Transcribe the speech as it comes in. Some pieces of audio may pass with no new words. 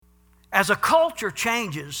As a culture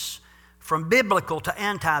changes from biblical to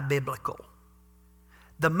anti-biblical,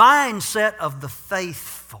 the mindset of the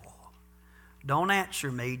faithful. Don't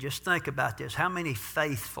answer me, just think about this. How many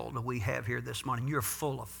faithful do we have here this morning? You're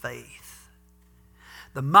full of faith.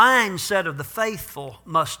 The mindset of the faithful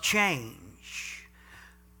must change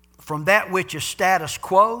from that which is status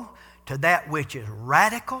quo to that which is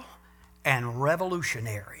radical and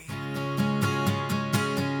revolutionary.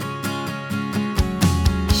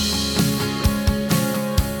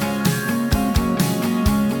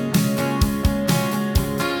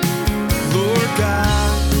 Lord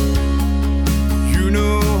God, you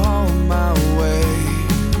know all my ways.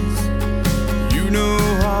 You know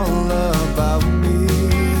all about me,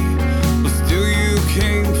 but still you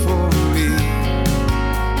came for me.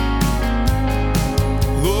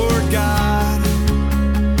 Lord God,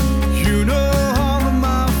 you know all of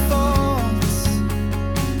my thoughts.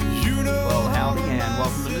 You know. Well, howdy and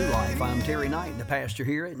welcome to New Life. I'm Terry Knight, the pastor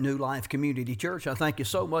here at New Life Community Church. I thank you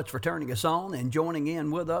so much for turning us on and joining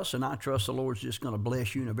in with us, and I trust the Lord's just going to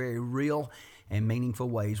bless you in a very real and meaningful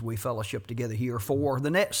ways. We fellowship together here for the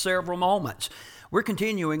next several moments. We're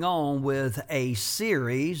continuing on with a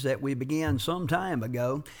series that we began some time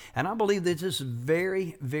ago, and I believe that this is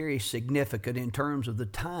very, very significant in terms of the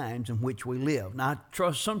times in which we live. Now, I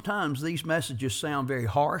trust sometimes these messages sound very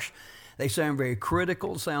harsh. They sound very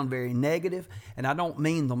critical, sound very negative, and I don't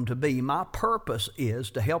mean them to be. My purpose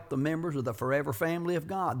is to help the members of the forever family of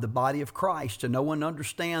God, the body of Christ, to know and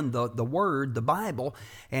understand the Word, the Bible,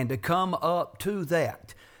 and to come up to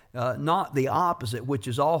that. Not the opposite, which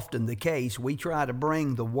is often the case. We try to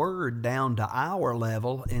bring the Word down to our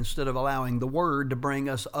level instead of allowing the Word to bring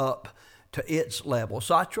us up to its level.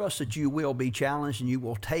 So I trust that you will be challenged and you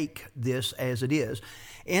will take this as it is.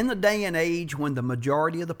 In the day and age when the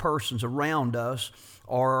majority of the persons around us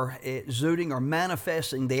are exuding or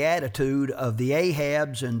manifesting the attitude of the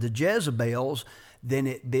Ahabs and the Jezebels, then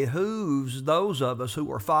it behooves those of us who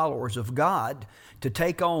are followers of God to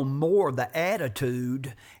take on more the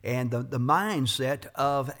attitude and the mindset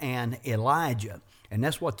of an Elijah. And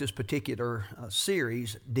that's what this particular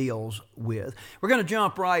series deals with. We're going to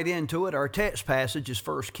jump right into it. Our text passage is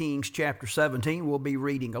 1 Kings chapter 17. We'll be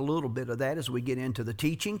reading a little bit of that as we get into the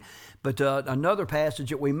teaching. But another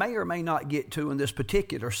passage that we may or may not get to in this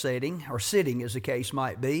particular setting, or sitting as the case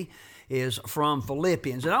might be, is from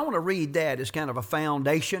Philippians. And I want to read that as kind of a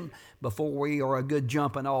foundation before we, or a good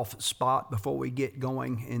jumping off spot before we get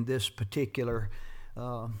going in this particular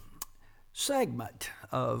segment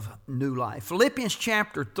of New Life. Philippians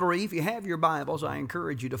chapter 3. If you have your Bibles, I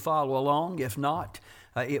encourage you to follow along. If not,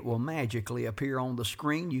 it will magically appear on the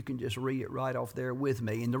screen. You can just read it right off there with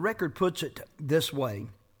me. And the record puts it this way.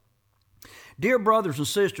 Dear brothers and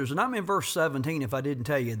sisters, and I'm in verse 17 if I didn't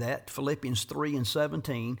tell you that, Philippians 3 and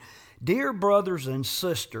 17. Dear brothers and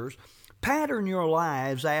sisters, pattern your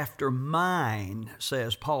lives after mine,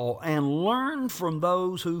 says Paul, and learn from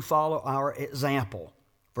those who follow our example.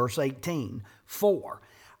 Verse 18, for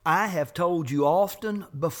I have told you often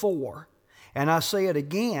before, and I say it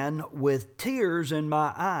again with tears in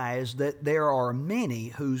my eyes, that there are many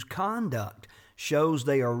whose conduct shows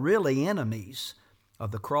they are really enemies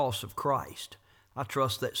of the cross of Christ. I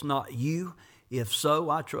trust that's not you. If so,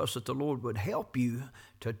 I trust that the Lord would help you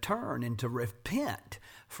to turn and to repent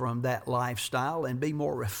from that lifestyle and be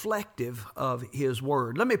more reflective of His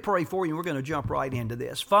Word. Let me pray for you, and we're going to jump right into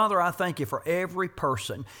this. Father, I thank you for every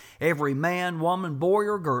person, every man, woman, boy,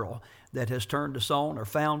 or girl that has turned us on or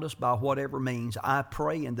found us by whatever means. I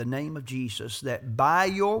pray in the name of Jesus that by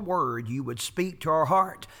your Word you would speak to our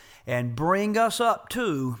heart and bring us up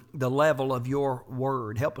to the level of your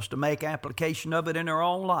Word. Help us to make application of it in our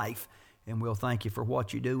own life, and we'll thank you for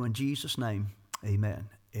what you do in Jesus' name. Amen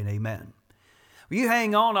and amen. Will you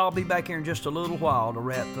hang on? I'll be back here in just a little while to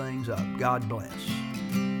wrap things up. God bless.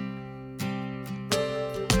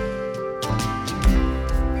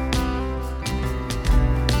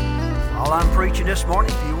 While I'm preaching this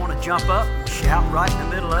morning, if you want to jump up and shout right in the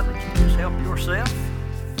middle of it, you just help yourself.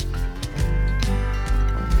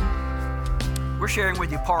 We're sharing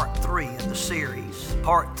with you part 3 of the series,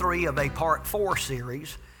 part 3 of a part 4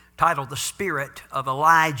 series titled The Spirit of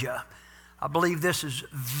Elijah. I believe this is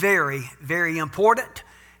very, very important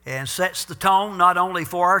and sets the tone not only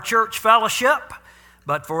for our church fellowship,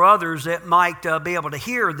 but for others that might be able to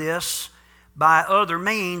hear this by other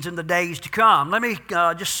means in the days to come. Let me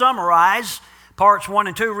just summarize parts 1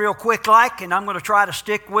 and 2 real quick and I'm going to try to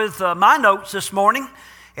stick with my notes this morning,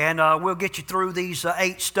 and we'll get you through these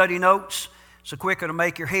 8 study notes so quicker to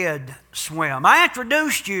make your head swim. I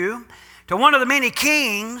introduced you to one of the many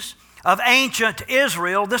kings of ancient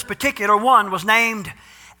Israel. This particular one was named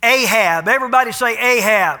Ahab. Everybody say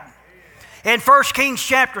Ahab. In 1 Kings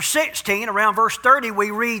chapter 16, around verse 30, we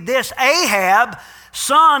read this: Ahab,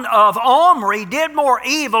 son of Omri, did more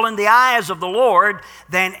evil in the eyes of the Lord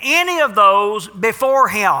than any of those before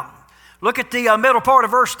him. Look at the middle part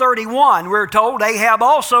of verse 31. We're told Ahab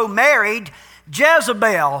also married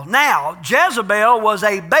Jezebel. Now, Jezebel was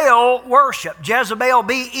a Baal worship. Jezebel,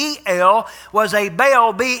 B-E-L, was a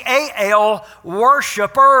Baal, B-A-L,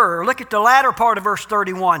 worshiper. Look at the latter part of verse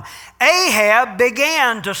 31. Ahab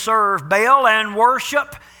began to serve Baal and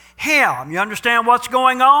worship him. You understand what's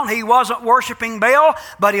going on? He wasn't worshiping Baal,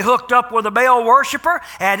 but he hooked up with a Baal worshiper,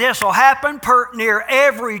 and this will happen near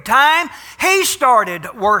every time he started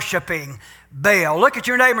worshiping Baal. Look at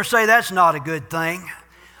your neighbor and say, that's not a good thing.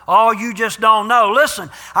 Oh, you just don't know. Listen,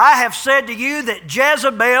 I have said to you that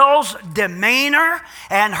Jezebel's demeanor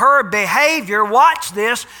and her behavior, watch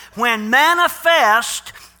this, when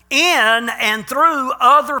manifest in and through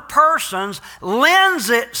other persons, lends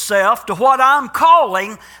itself to what I'm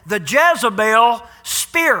calling the Jezebel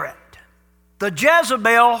spirit. The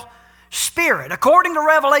Jezebel spirit. According to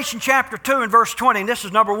Revelation chapter 2 and verse 20, and this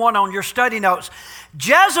is number 1 on your study notes,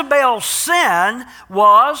 Jezebel's sin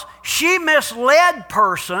was she misled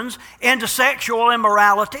persons into sexual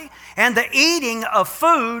immorality and the eating of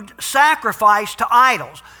food sacrificed to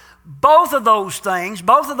idols. Both of those things,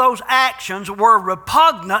 both of those actions were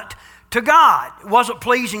repugnant to God. It wasn't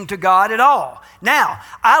pleasing to God at all. Now,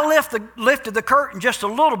 I lifted the curtain just a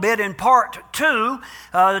little bit in part 2,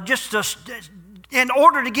 in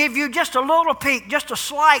order to give you just a little peek, just a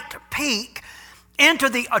slight peek into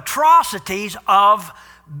the atrocities of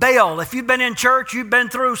Baal. If you've been in church, you've been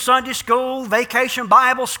through Sunday school, vacation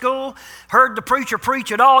Bible school, heard the preacher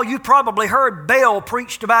preach at all, you probably heard Baal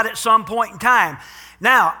preached about at some point in time.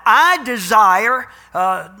 Now, I desire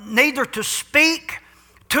neither to speak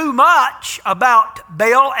too much about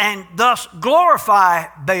Baal and thus glorify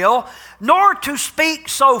Baal, nor to speak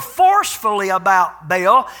so forcefully about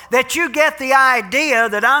Baal that you get the idea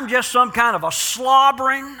that I'm just some kind of a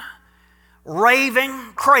slobbering,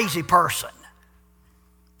 raving, crazy person.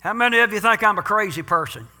 How many of you think I'm a crazy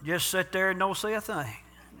person? Just sit there and don't say a thing.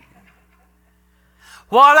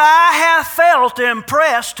 What I have felt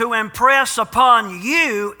impressed to impress upon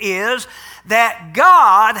you is that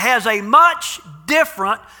God has a much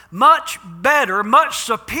different, much better, much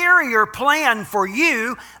superior plan for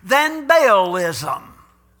you than Baalism.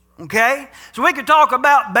 Okay? So we could talk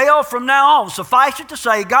about Baal from now on. Suffice it to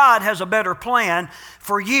say, God has a better plan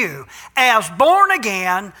for you as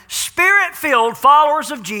born-again, Spirit-filled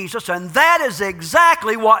followers of Jesus, and that is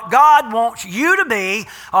exactly what God wants you to be,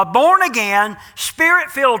 a born-again,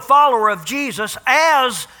 Spirit-filled follower of Jesus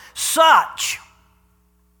as such.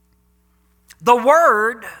 The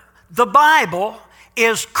Word, the Bible,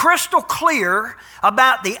 is crystal clear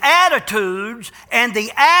about the attitudes and the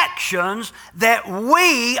actions that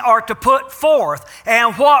we are to put forth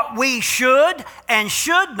and what we should and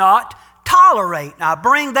should not tolerate. Now, I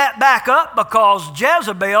bring that back up because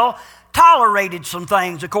Jezebel tolerated some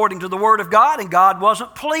things according to the Word of God, and God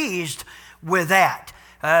wasn't pleased with that.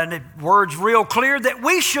 And the Word's real clear that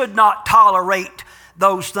we should not tolerate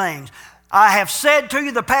those things. I have said to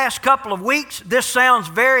you the past couple of weeks, this sounds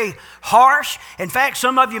very harsh. In fact,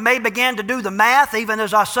 some of you may begin to do the math even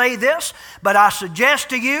as I say this, but I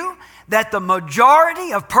suggest to you that the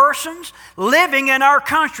majority of persons living in our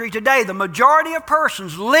country today, the majority of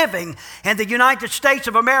persons living in the United States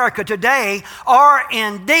of America today are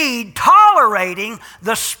indeed tolerating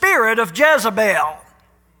the spirit of Jezebel.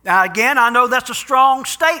 Now, again, I know that's a strong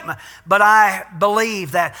statement, but I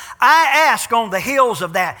believe that. I ask on the heels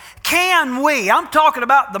of that, can we, I'm talking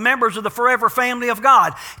about the members of the Forever Family of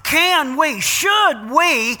God, should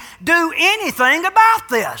we do anything about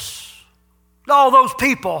this? All those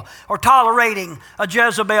people are tolerating a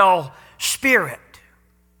Jezebel spirit.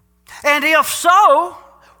 And if so,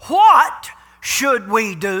 what should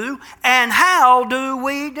we do and how do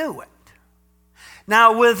we do it?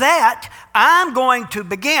 Now, with that, I'm going to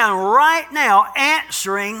begin right now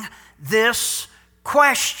answering this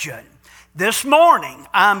question. This morning,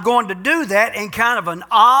 I'm going to do that in kind of an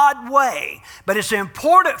odd way, but it's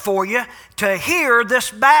important for you to hear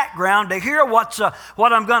this background, to hear what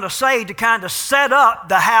I'm going to say to kind of set up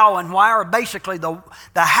the how and why, or basically the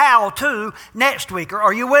how-to next week.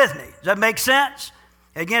 Are you with me? Does that make sense?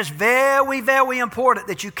 Again, it's very, very important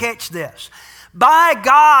that you catch this. By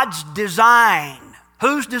God's design,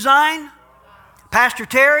 whose design? Pastor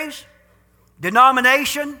Terry's?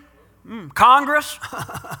 Denomination? Congress?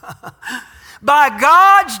 By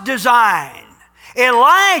God's design,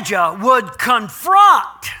 Elijah would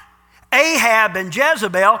confront Ahab and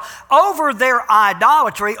Jezebel over their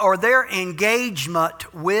idolatry or their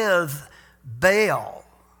engagement with Baal.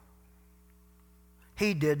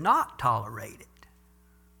 He did not tolerate it.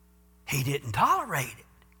 He didn't tolerate it.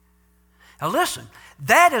 Now listen,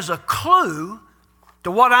 that is a clue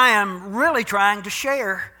to what I am really trying to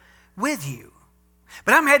share with you.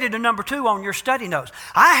 But I'm headed to number 2 on your study notes.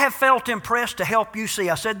 I have felt impressed to help you see.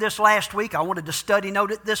 I said this last week. I wanted to study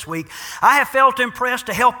note it this week. I have felt impressed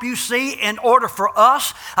to help you see in order for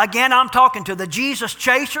us, again, I'm talking to the Jesus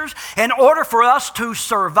chasers, in order for us to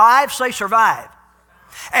survive, say survive,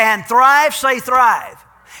 and thrive, say thrive.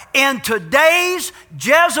 In today's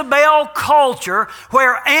Jezebel culture,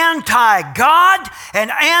 where anti-God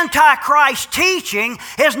and anti-Christ teaching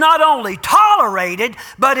is not only tolerated,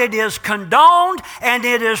 but it is condoned and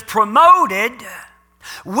it is promoted,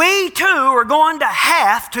 we too are going to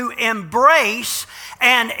have to embrace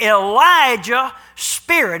an Elijah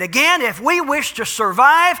spirit. Again, if we wish to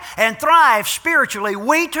survive and thrive spiritually,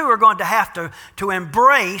 we too are going to have to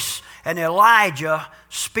embrace an Elijah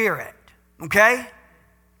spirit. Okay?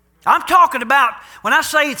 I'm talking about, when I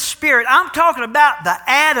say spirit, I'm talking about the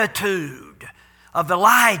attitude of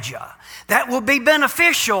Elijah that will be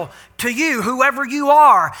beneficial to you, whoever you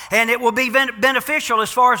are, and it will be beneficial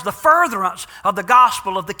as far as the furtherance of the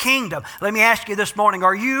gospel of the kingdom. Let me ask you this morning,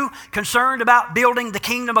 are you concerned about building the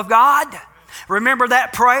kingdom of God? Remember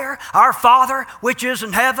that prayer, Our Father which is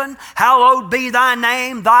in heaven, hallowed be thy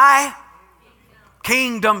name, thy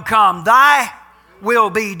kingdom come, thy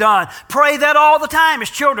will be done. Pray that all the time. As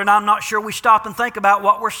children, I'm not sure we stop and think about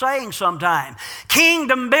what we're saying sometime.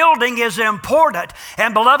 Kingdom building is important.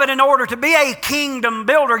 And beloved, in order to be a kingdom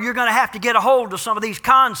builder, you're going to have to get a hold of some of these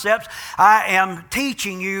concepts I am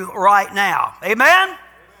teaching you right now. Amen?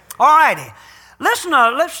 All righty. Listen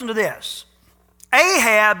to this.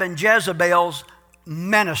 Ahab and Jezebel's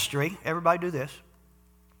ministry. Everybody do this.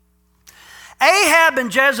 Ahab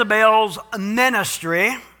and Jezebel's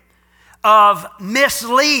ministry of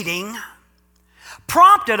misleading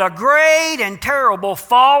prompted a great and terrible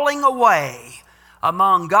falling away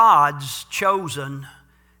among God's chosen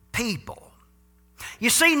people.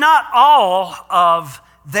 You see, not all of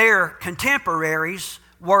their contemporaries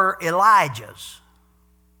were Elijahs.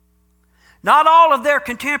 Not all of their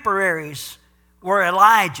contemporaries were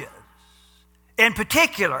Elijahs. In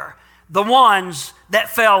particular, the ones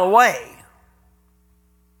that fell away.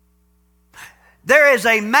 There is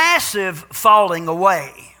a massive falling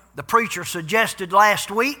away. The preacher suggested last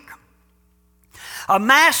week. A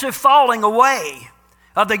massive falling away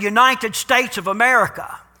of the United States of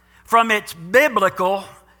America from its biblical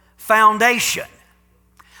foundation.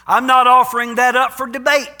 I'm not offering that up for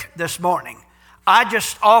debate this morning. I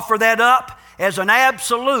just offer that up as an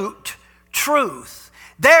absolute truth.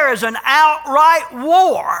 There is an outright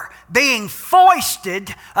war being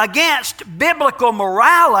foisted against biblical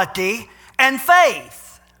morality and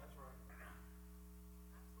faith.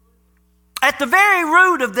 At the very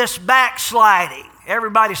root of this backsliding,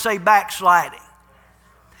 everybody say backsliding.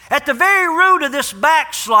 At the very root of this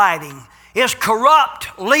backsliding is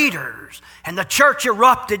corrupt leaders. And the church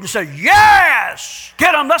erupted and said, yes,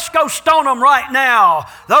 get them, let's go stone them right now.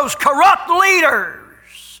 Those corrupt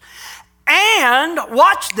leaders. And,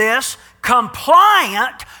 watch this,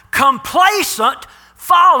 compliant, complacent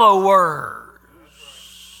followers.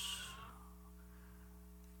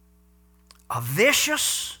 A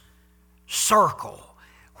vicious circle.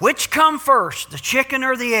 Which come first, the chicken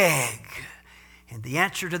or the egg? And the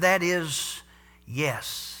answer to that is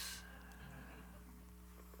yes.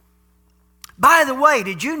 By the way,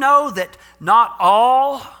 did you know that not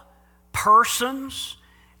all persons,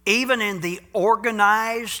 even in the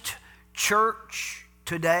organized church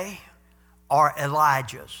today, are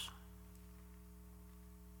Elijahs?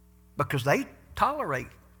 Because they tolerate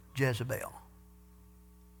Jezebel.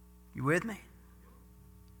 You with me?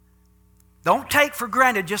 Don't take for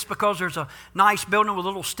granted just because there's a nice building with a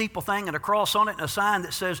little steeple thing and a cross on it and a sign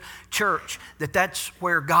that says church, that's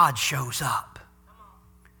where God shows up.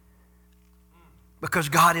 Because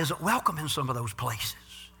God isn't welcome in some of those places.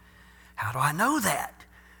 How do I know that?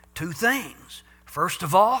 2 things. First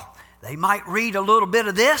of all, they might read a little bit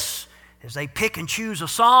of this as they pick and choose a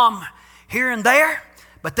psalm here and there,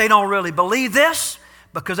 but they don't really believe this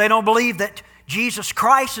because they don't believe that Jesus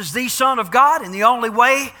Christ is the Son of God and the only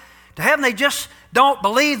way to heaven. They just don't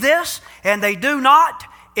believe this, and they do not,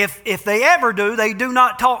 if they ever do, they do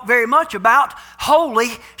not talk very much about Holy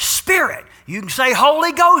Spirit. You can say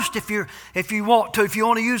Holy Ghost if you want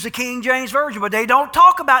to use the King James Version, but they don't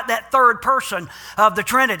talk about that third person of the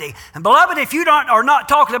Trinity. And beloved, if you are not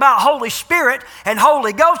talking about Holy Spirit and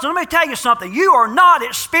Holy Ghost, let me tell you something. You are not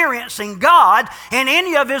experiencing God in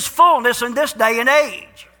any of His fullness in this day and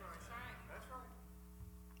age.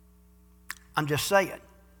 I'm just saying.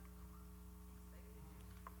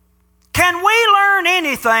 Can we learn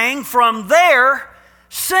anything from their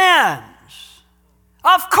sins?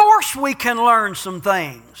 Of course we can learn some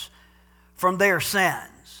things from their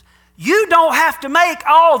sins. You don't have to make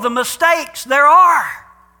all the mistakes there are.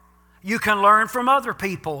 You can learn from other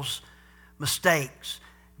people's mistakes.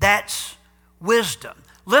 That's wisdom.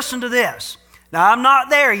 Listen to this. Now, I'm not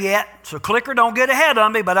there yet, so clicker, don't get ahead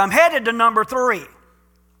of me, but I'm headed to number 3.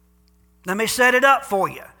 Let me set it up for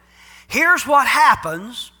you. Here's what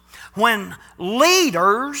happens when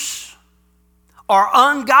leaders are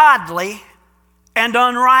ungodly and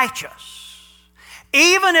unrighteous.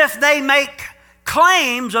 Even if they make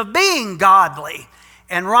claims of being godly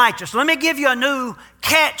and righteous. Let me give you a new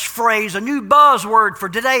catchphrase, a new buzzword for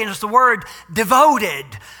today, and it's the word devoted.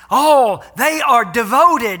 Oh, they are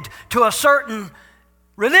devoted to a certain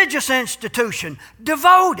religious institution.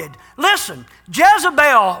 Devoted. Listen,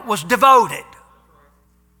 Jezebel was devoted.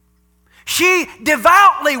 She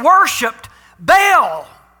devoutly worshiped Baal.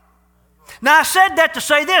 Now, I said that to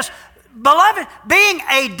say this. Beloved, being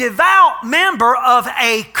a devout member of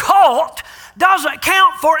a cult doesn't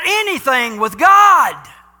count for anything with God.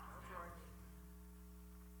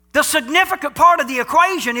 The significant part of the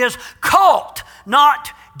equation is cult,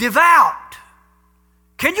 not devout.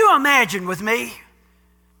 Can you imagine with me?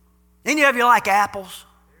 Any of you like apples?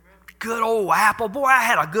 Good old apple. Boy, I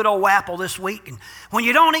had a good old apple this week. And when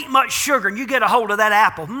you don't eat much sugar and you get a hold of that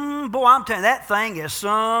apple, boy, I'm telling you, that thing is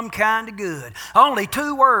some kind of good. Only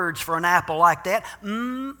 2 words for an apple like that.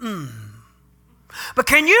 But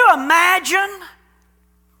can you imagine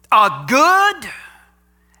a good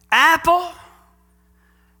apple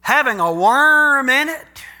having a worm in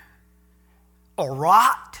it or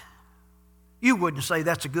rot? You wouldn't say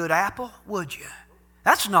that's a good apple, would you?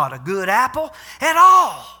 That's not a good apple at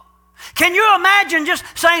all. Can you imagine just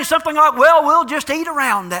saying something like, well, we'll just eat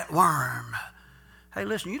around that worm? Hey,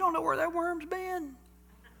 listen, you don't know where that worm's been?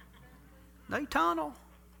 They tunnel.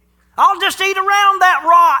 I'll just eat around that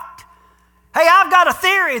rot. Hey, I've got a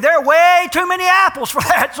theory. There are way too many apples for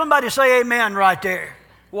that. Somebody say amen right there.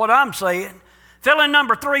 What I'm saying. Fill in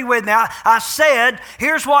number 3 with me. I said,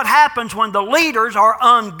 here's what happens when the leaders are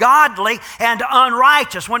ungodly and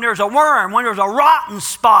unrighteous. When there's a worm, when there's a rotten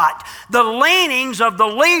spot, the leanings of the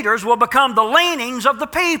leaders will become the leanings of the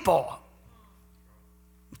people.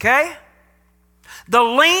 Okay? The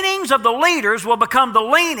leanings of the leaders will become the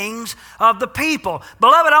leanings of the people.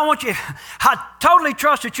 Beloved, I totally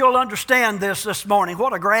trust that you'll understand this morning.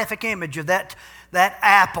 What a graphic image of that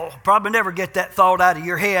apple. Probably never get that thought out of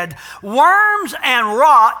your head. Worms and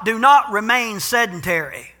rot do not remain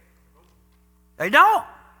sedentary. They don't.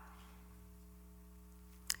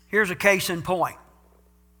 Here's a case in point.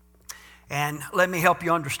 And let me help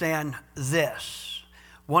you understand this.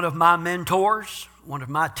 One of my mentors, one of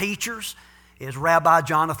my teachers, is Rabbi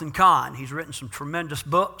Jonathan Cahn. He's written some tremendous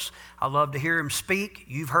books. I love to hear him speak.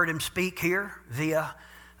 You've heard him speak here via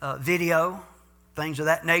video, things of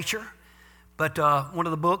that nature. But one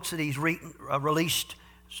of the books that he's released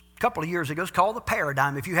a couple of years ago is called The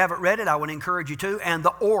Paradigm. If you haven't read it, I would encourage you to. And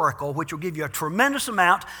The Oracle, which will give you a tremendous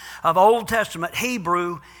amount of Old Testament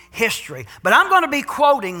Hebrew history. But I'm going to be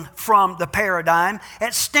quoting from The Paradigm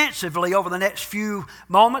extensively over the next few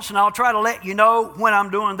moments, and I'll try to let you know when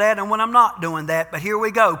I'm doing that and when I'm not doing that. But here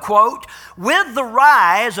we go. Quote, with the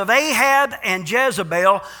rise of Ahab and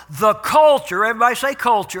Jezebel, the culture, everybody say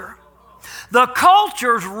culture, the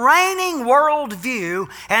culture's reigning worldview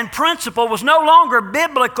and principle was no longer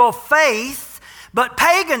biblical faith, but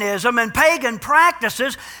paganism and pagan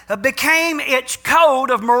practices became its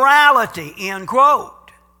code of morality, end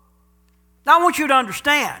quote. Now I want you to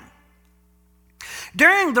understand,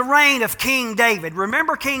 during the reign of King David,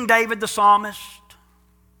 remember King David the psalmist?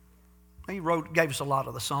 He gave us a lot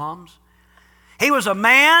of the Psalms. He was a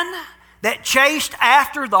man that chased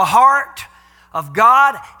after the heart of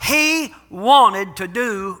God. He wanted to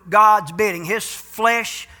do God's bidding. His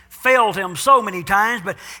flesh failed him so many times,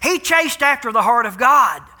 but he chased after the heart of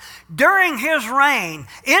God. During his reign,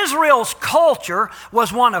 Israel's culture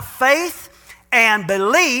was one of faith and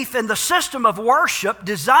belief in the system of worship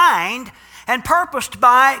designed and purposed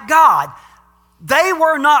by God. They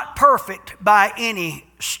were not perfect by any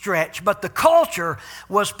stretch, but the culture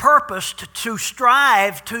was purposed to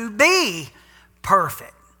strive to be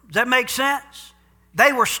perfect. Does that make sense?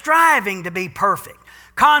 They were striving to be perfect.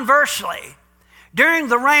 Conversely, during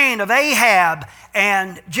the reign of Ahab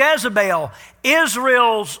and Jezebel,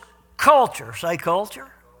 Israel's culture, say culture,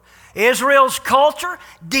 Israel's culture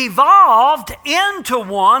devolved into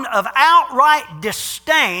one of outright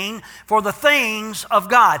disdain for the things of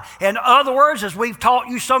God. In other words, as we've taught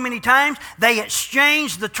you so many times, they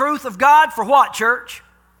exchanged the truth of God for what, church?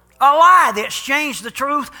 A lie. They exchanged the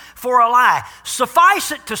truth for a lie.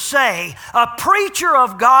 Suffice it to say, a preacher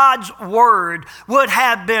of God's word would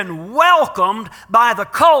have been welcomed by the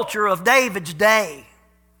culture of David's day.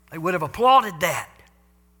 They would have applauded that.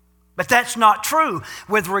 But that's not true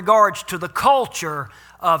with regards to the culture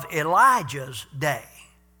of Elijah's day.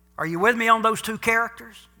 Are you with me on those two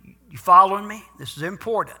characters? You following me? This is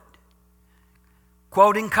important.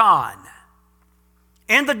 Quoting Kahn,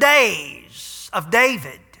 in the days of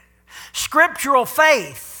David, scriptural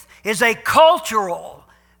faith is a cultural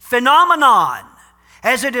phenomenon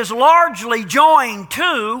as it is largely joined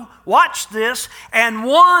to, watch this, and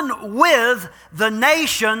one with the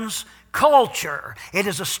nation's culture. It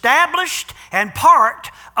is established and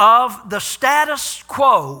part of the status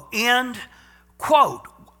quo, end quote.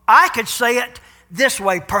 I could say it this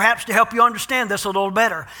way, perhaps to help you understand this a little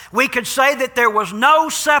better. We could say that there was no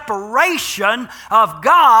separation of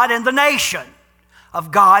God and the nation,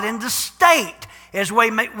 of God and the state, as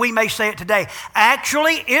we may say it today.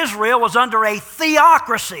 Actually, Israel was under a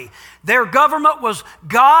theocracy. Their government was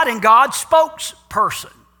God and God's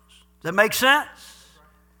spokesperson. Does that make sense?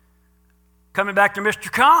 Coming back to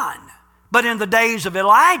Mr. Kahn. But in the days of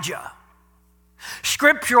Elijah,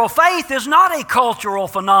 scriptural faith is not a cultural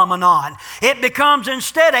phenomenon. It becomes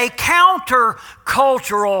instead a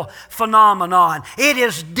counter-cultural phenomenon. It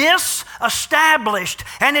is disestablished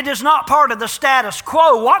and it is not part of the status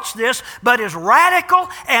quo, watch this, but is radical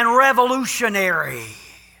and revolutionary.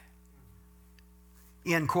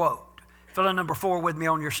 End quote. Fill in number 4 with me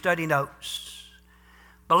on your study notes.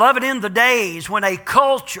 Beloved, in the days when a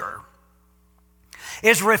culture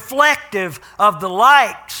is reflective of the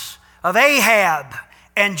likes of Ahab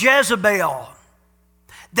and Jezebel,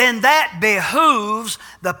 then that behooves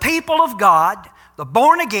the people of God, the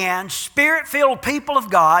born-again, Spirit-filled people of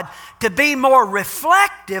God, to be more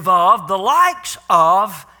reflective of the likes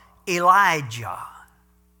of Elijah.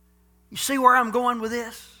 You see where I'm going with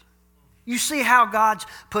this? You see how God's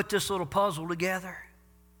put this little puzzle together?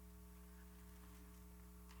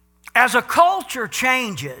 As a culture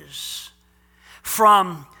changes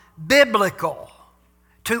from biblical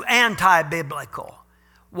to anti-biblical.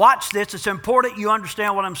 Watch this. It's important you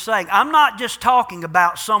understand what I'm saying. I'm not just talking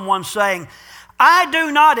about someone saying, I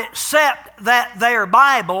do not accept that their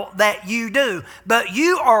Bible that you do, but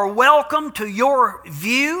you are welcome to your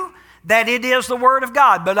view that it is the Word of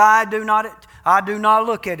God, but I do not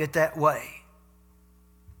look at it that way.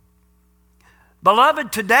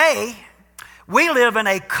 Beloved, today we live in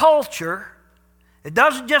a culture that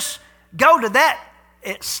doesn't just go to that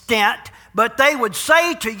extent, but they would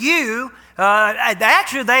say to you,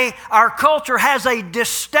 our culture has a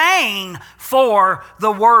disdain for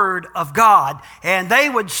the Word of God. And they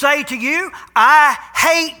would say to you, I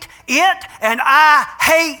hate it and I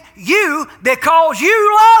hate you because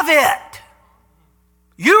you love it.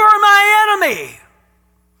 You are my enemy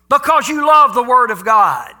because you love the Word of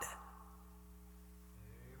God.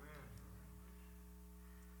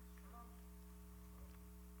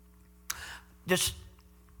 Just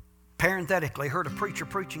parenthetically, heard a preacher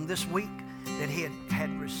preaching this week that he had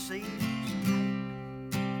received.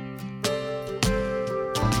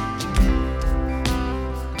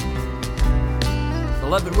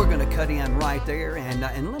 Beloved, we're going to cut in right there,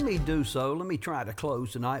 and let me do so. Let me try to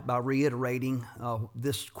close tonight by reiterating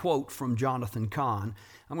this quote from Jonathan Cahn.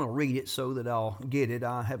 I'm going to read it so that I'll get it.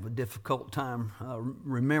 I have a difficult time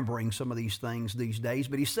remembering some of these things these days,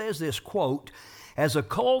 but he says this quote, as a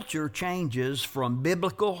culture changes from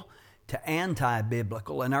biblical to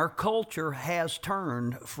anti-biblical, and our culture has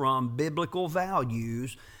turned from biblical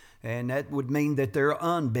values, and that would mean that they're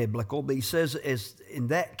unbiblical, but he says as in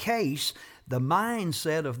that case, the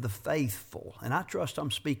mindset of the faithful, and I trust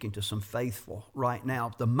I'm speaking to some faithful right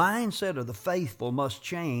now, the mindset of the faithful must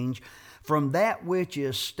change from that which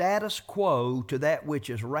is status quo to that which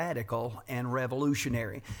is radical and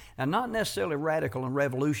revolutionary. And not necessarily radical and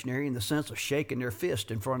revolutionary in the sense of shaking their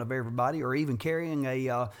fist in front of everybody or even carrying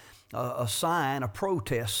a sign, a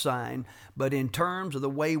protest sign, but in terms of the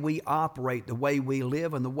way we operate, the way we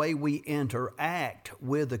live, and the way we interact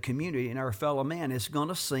with the community and our fellow man, it's going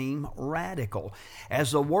to seem radical.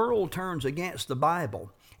 As the world turns against the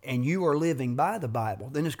Bible, and you are living by the Bible,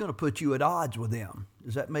 then it's going to put you at odds with them.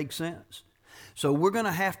 Does that make sense? So we're going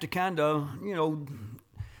to have to kind of,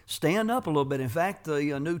 stand up a little bit. In fact,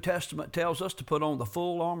 the New Testament tells us to put on the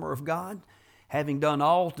full armor of God, having done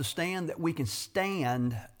all to stand, that we can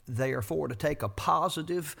stand, therefore, to take a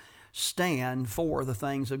positive stand for the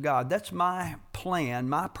things of God. That's my plan,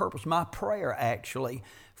 my purpose, my prayer, actually,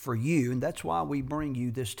 for you. And that's why we bring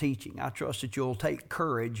you this teaching. I trust that you'll take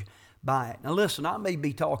courage by it. Now listen, I may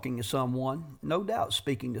be talking to someone, no doubt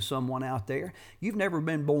speaking to someone out there. You've never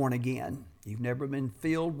been born again. You've never been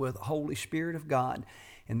filled with the Holy Spirit of God.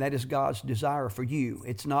 And that is God's desire for you.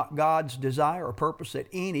 It's not God's desire or purpose that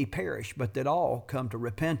any perish, but that all come to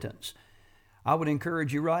repentance. I would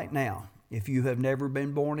encourage you right now, if you have never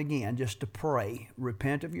been born again, just to pray,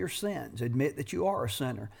 repent of your sins, admit that you are a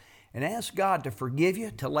sinner, and ask God to forgive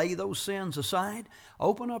you, to lay those sins aside.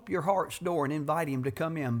 Open up your heart's door and invite Him to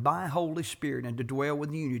come in by Holy Spirit and to dwell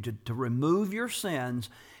with you, to remove your sins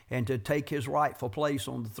and to take His rightful place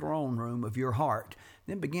on the throne room of your heart.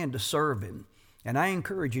 Then begin to serve Him. And I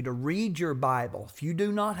encourage you to read your Bible. If you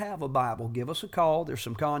do not have a Bible, give us a call. There's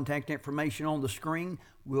some contact information on the screen.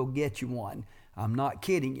 We'll get you one. I'm not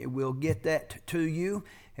kidding you. We'll get that to you,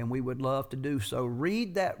 and we would love to do so.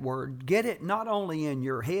 Read that Word. Get it not only in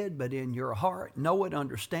your head, but in your heart. Know it,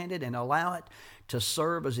 understand it, and allow it to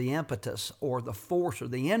serve as the impetus or the force or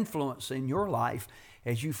the influence in your life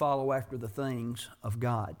as you follow after the things of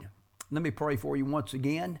God. Let me pray for you once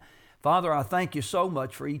again. Father, I thank you so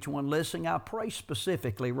much for each one listening. I pray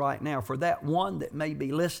specifically right now for that one that may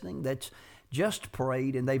be listening that's just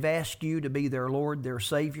prayed and they've asked you to be their Lord, their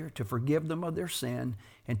Savior, to forgive them of their sin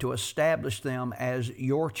and to establish them as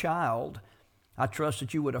your child. I trust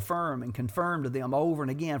that you would affirm and confirm to them over and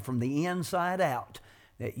again from the inside out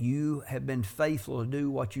that you have been faithful to do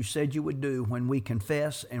what you said you would do when we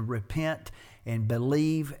confess and repent and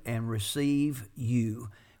believe and receive you.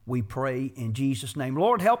 We pray in Jesus' name.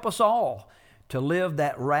 Lord, help us all to live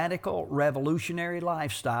that radical, revolutionary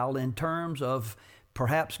lifestyle in terms of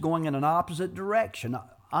perhaps going in an opposite direction,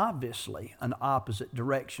 obviously an opposite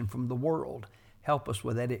direction from the world. Help us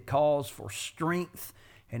with that. It calls for strength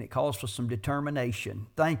and it calls for some determination.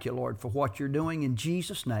 Thank you, Lord, for what you're doing in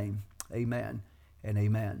Jesus' name. Amen and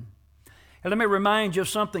amen. And let me remind you of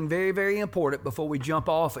something very, very important before we jump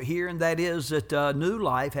off of here, and that is that New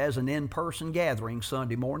Life has an in-person gathering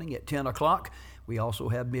Sunday morning at 10 o'clock. We also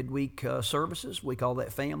have midweek services. We call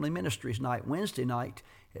that Family Ministries Night, Wednesday night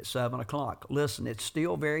at 7 o'clock. Listen, it's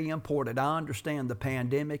still very important. I understand the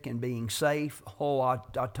pandemic and being safe. I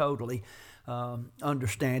totally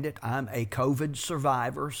understand it. I'm a COVID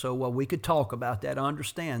survivor, so we could talk about that. I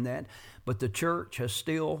understand that. But the church has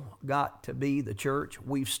still got to be the church.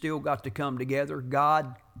 We've still got to come together.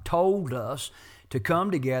 God told us to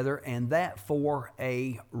come together, and that for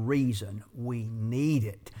a reason. We need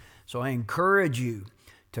it. So I encourage you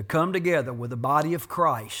to come together with the body of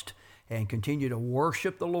Christ and continue to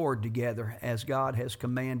worship the Lord together as God has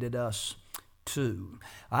commanded us to.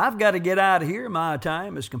 I've got to get out of here. My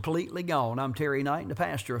time is completely gone. I'm Terry Knight, the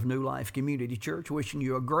pastor of New Life Community Church, wishing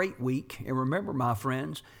you a great week. And remember, my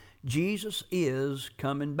friends, Jesus is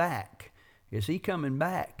coming back. Is He coming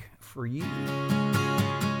back for you?